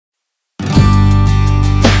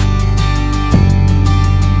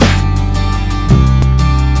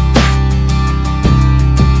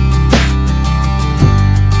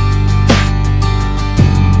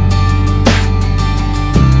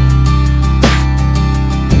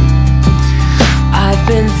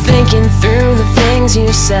been thinking through the things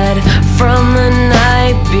you said from the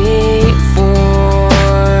night before.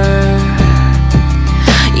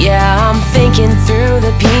 Yeah, I'm thinking through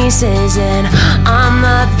the pieces and I'm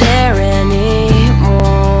not there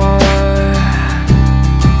anymore.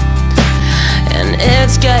 And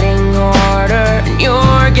it's getting harder and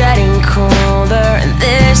you're getting colder, and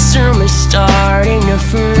this room is starting to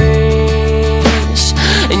freeze.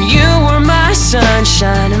 And you were my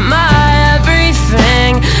sunshine and my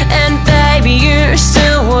everything, and baby, you're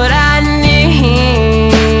still what I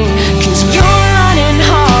need. 'Cause you're running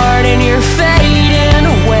hard and you're fading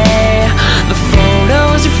away. The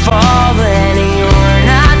photos are falling and you're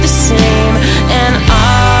not the same, and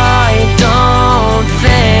I don't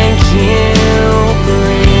think you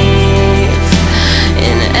believe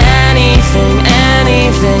in anything,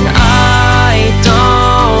 anything. I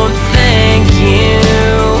don't think you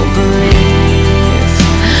believe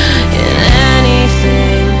in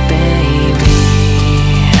anything, baby.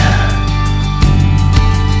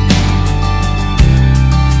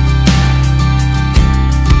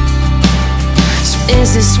 So is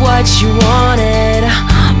this what you wanted?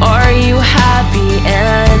 Are you happy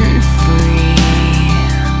and free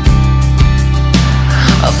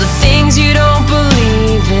of the things you don't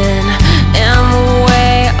believe in and the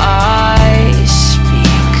way I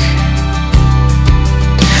speak?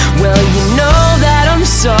 Well, you know that I'm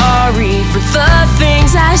sorry for the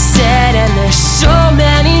things I said, and there's so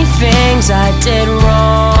many things I did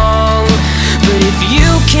wrong. But if you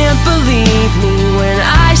can't believe me when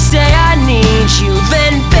I say I need you,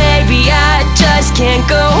 then baby, I just can't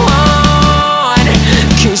go on.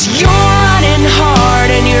 'Cause you're running hard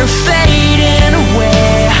and you're fading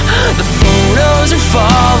away. The photos are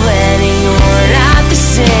falling and you're not the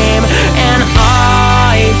same, and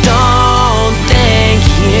I don't think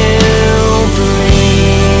you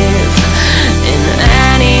believe in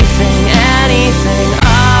anything, anything.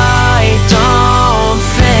 I don't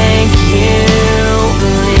think you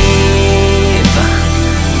believe.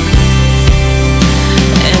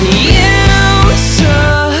 And you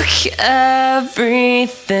took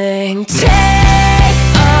everything. Take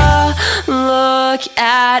a look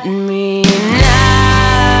at me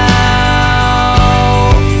now.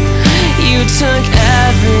 You took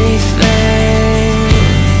everything,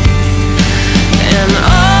 and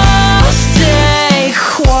I'll stay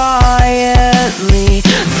quietly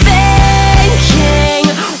thinking,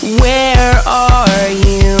 where are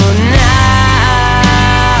you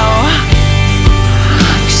now?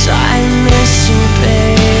 'Cause I miss you,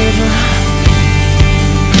 babe.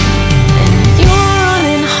 And you're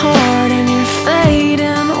running hard and you're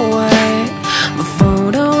fading away. The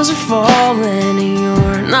photos are falling and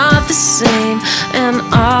you're not the same, and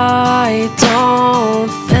I don't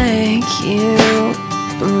think you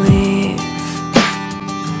believe.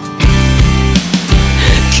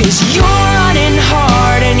 'Cause you're running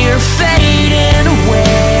hard and you're fading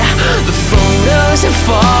away. The photos are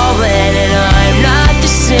falling and I'm not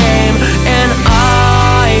the same, and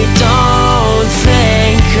I don't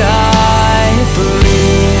think I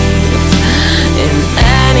believe in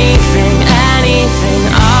anything, anything.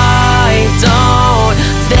 I don't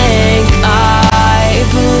think I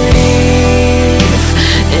believe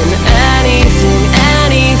in anything,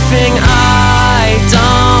 anything. I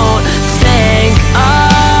don't think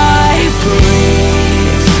I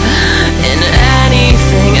believe in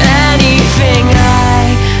anything, anything. I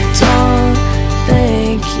don't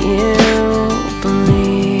think you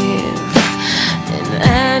believe in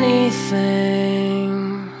anything.